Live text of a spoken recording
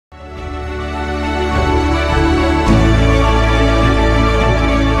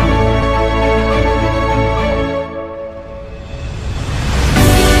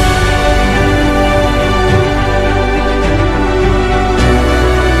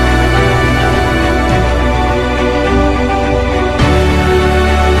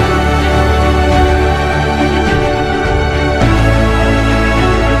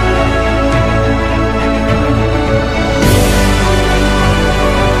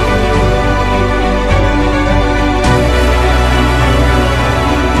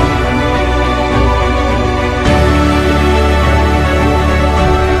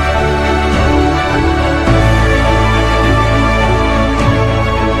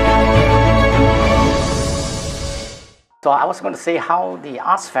So I was going to say how the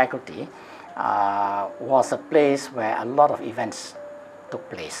arts faculty was a place where a lot of events took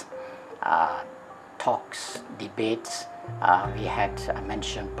place. Talks, debates, we had, I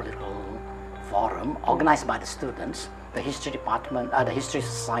mentioned, political forum organized by the students, the history department, the history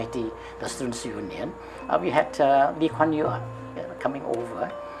society, the students union. We had Lee Kam Hing coming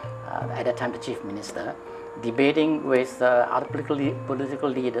over, at that time the chief minister, debating with other political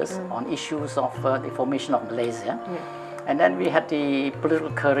leaders on issues of the formation of Malaysia. And then we had the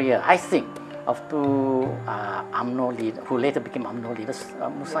political career, I think, of two UMNO leaders, who later became UMNO leaders,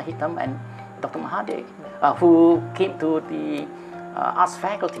 Musa Hitam and Dr. Mahathir, who came to the arts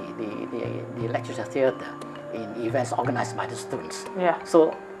faculty, the lecture theatre, in events organized by the students.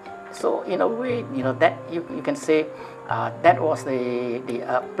 So in a way, that you can say that was the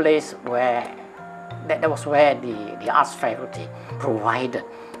place where that was where the arts faculty provided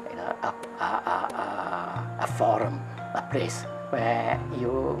a forum, a place where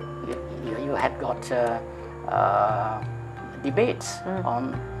you had got debates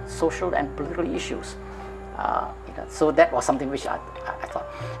on social and political issues. So that was something which I thought.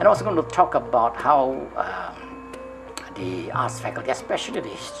 And I was going to talk about how the arts faculty, especially the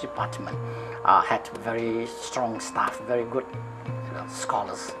history department, had very strong staff, very good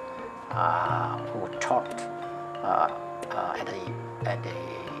scholars who taught at the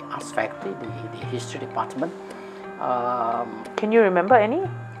arts faculty, the history department. Can you remember any?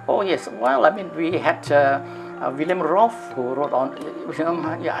 Oh yes, well, I mean, we had William Rolfe, who wrote on,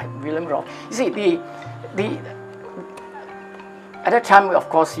 William Rolfe. You see, at that time, of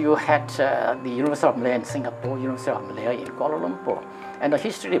course, you had the University of Malaya in Singapore, University of Malaya in Kuala Lumpur, and the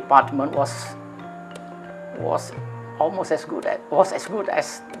history department was almost as good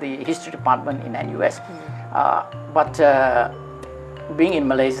as the history department in NUS. But being in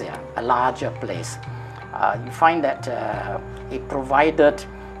Malaysia, a larger place, you find that it provided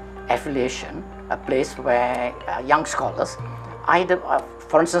affiliation, a place where young scholars, either,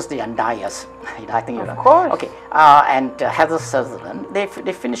 for instance, the Andayas, I think you know. Of course. Okay, and Heather Sutherland, they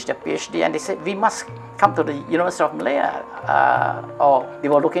finished their PhD and they said, we must come to the University of Malaya, or they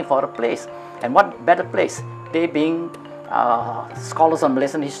were looking for a place. And what better place? They being scholars on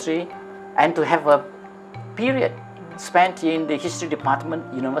Malaysian history, and to have a period spent in the history department,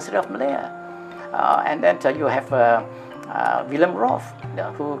 University of Malaya. And then you have William Rolfe,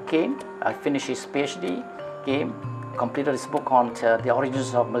 who came, finished his PhD, came, completed his book on the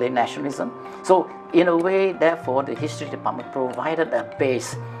origins of Malay nationalism. So in a way, therefore, the history department provided a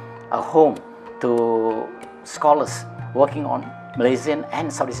base, a home to scholars working on Malaysian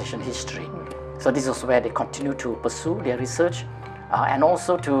and Southeast Asian history. So this is where they continue to pursue their research and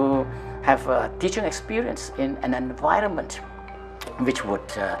also to have teaching experience in an environment which would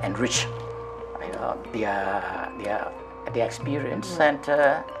enrich their experience, and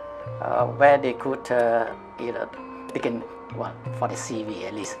where they could they can, well, for the CV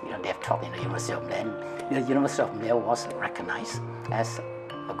at least, they have taught in the University of Malaya. The University of Malaya was recognized as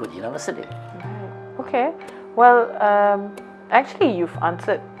a good university. Okay, well, actually you've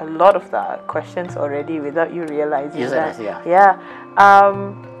answered a lot of the questions already without you realizing that.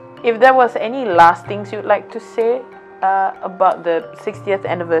 If there was any last things you'd like to say about the 60th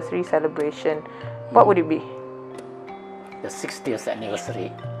anniversary celebration, what would it be? The 60th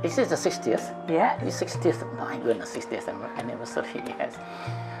anniversary. Is it the 60th? Yeah. The 60th, my goodness, 60th anniversary, yes.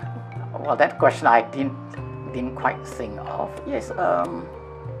 Well, that question I didn't quite think of. Yes.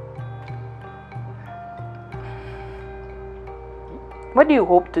 What do you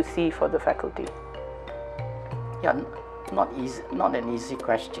hope to see for the faculty? Yeah, not an easy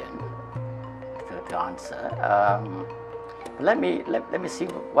question to answer. Let me see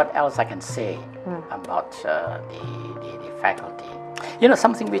what else I can say about the faculty.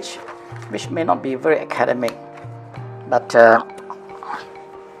 Something which may not be very academic, but I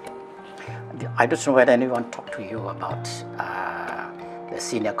don't know whether anyone talked to you about the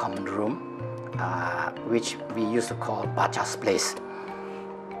senior common room, which we used to call Bacha's Place.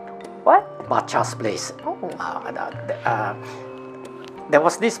 What? Bacha's Place. Oh. There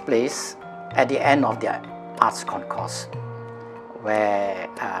was this place at the end of the arts concourse, where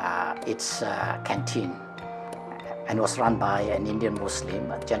it's a canteen, and was run by an Indian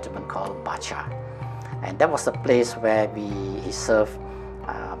Muslim, a gentleman called Bacha. And that was the place where he served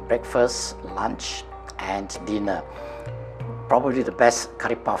breakfast, lunch, and dinner. Probably the best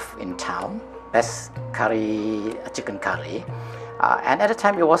curry puff in town, best chicken curry. And at the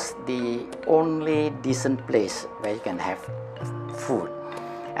time, it was the only decent place where you can have food.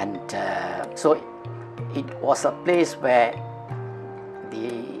 And so it was a place where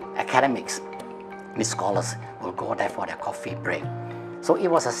the academics the scholars will go there for their coffee break. So it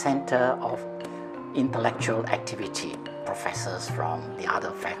was a center of intellectual activity. Professors from the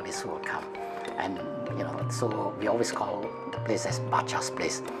other faculties who will come, and so we always call the place as Bacha's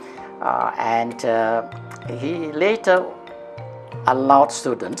place. He later allowed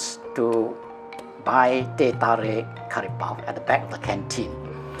students to buy teh tarik karipau at the back of the canteen.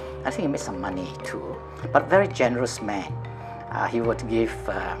 I think he made some money too, but very generous man. He would give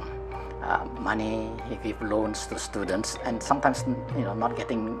money, he gave loans to students, and sometimes not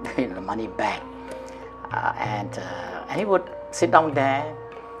getting the money back. And he would sit down there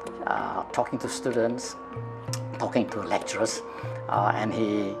talking to students, talking to lecturers, and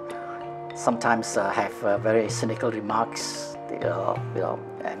he sometimes have very cynical remarks,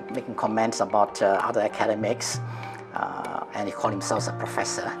 and making comments about other academics. And he called himself a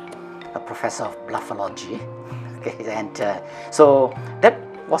professor of bluffology. Okay, and so that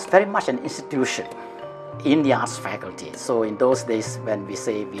was very much an institution in the arts faculty. So in those days, when we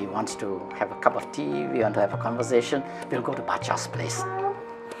say we want to have a cup of tea, we want to have a conversation, we'll go to Bacha's place.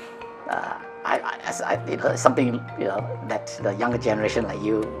 Something that the younger generation like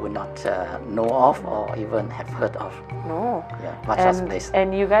you would not know of or even have heard of. No. Yeah, Bacha's place.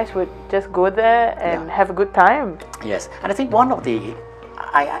 And you guys would just go there and have a good time. Yes, and I think one of the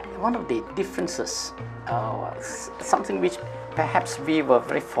differences, something which perhaps we were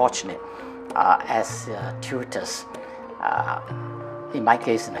very fortunate as tutors. In my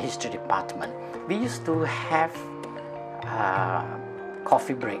case, in the history department, we used to have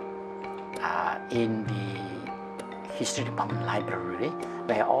coffee break in the history department library,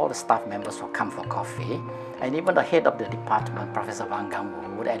 where all the staff members will come for coffee, and even the head of the department, Professor Wang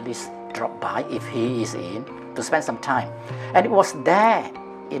Gang, would at least drop by if he is in to spend some time. And it was there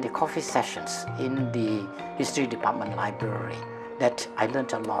in the coffee sessions in the history department library that I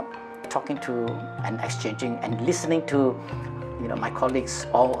learned a lot, talking to and exchanging and listening to my colleagues,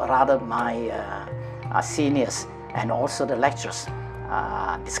 or rather my seniors, and also the lecturers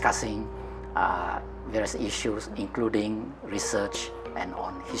discussing various issues, including research and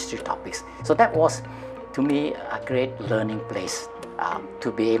on history topics. So that was, to me, a great learning place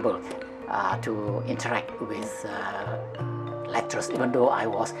to be able to interact with lecturers, even though I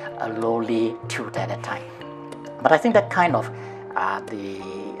was a lowly tutor at that time. But I think that kind of the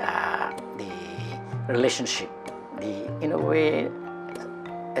relationship, in a way,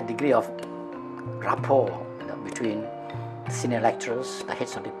 a degree of rapport between senior lecturers, the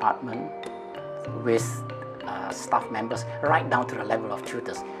heads of department, with staff members, right down to the level of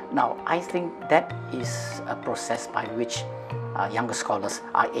tutors. Now, I think that is a process by which younger scholars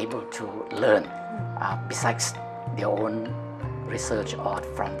are able to learn, besides their own research or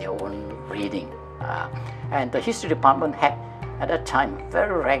from their own reading. And the history department had, at that time,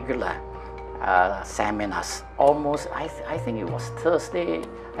 very regular seminars. Almost, I think it was Thursday,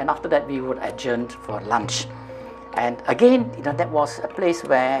 and after that we would adjourn for lunch. And again, that was a place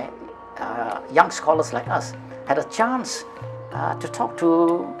where young scholars like us had a chance to talk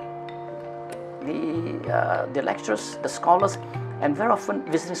to the lecturers, the scholars, and very often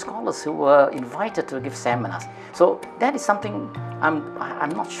visiting scholars who were invited to give seminars. So that is something I'm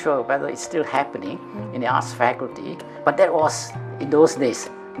not sure whether it's still happening in the arts faculty, but that was in those days.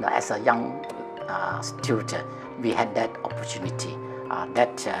 As a young tutor, we had that opportunity,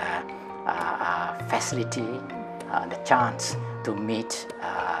 that facility, the chance to meet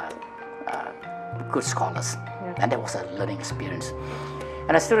good scholars, and that was a learning experience.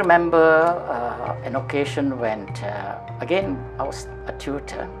 And I still remember an occasion when, again, I was a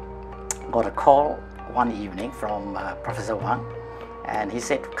tutor, got a call one evening from Professor Wang, and he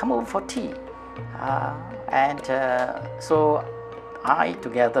said, "Come over for tea." So I,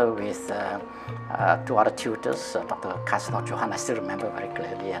 together with two other tutors, Dr. Kasno Johan, I still remember very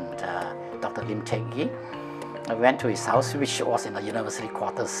clearly, and Dr. Lim Tae-gi, I went to his house, which was in the university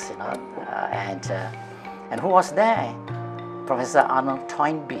quarters, and who was there? Professor Arnold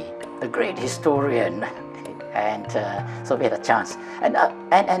Toynbee, the great historian, and so we had a chance. And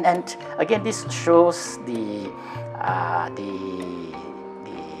again, this shows the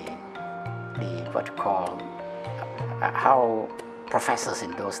what you call how professors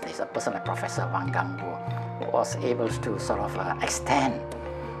in those days, a person like Professor Wang Gangbo, was able to sort of extend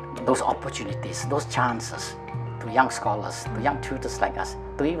those opportunities, those chances to young scholars, to young tutors like us,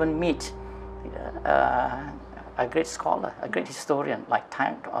 to even meet a great scholar, a great historian like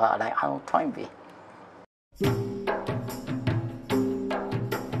Arnold Toynbee.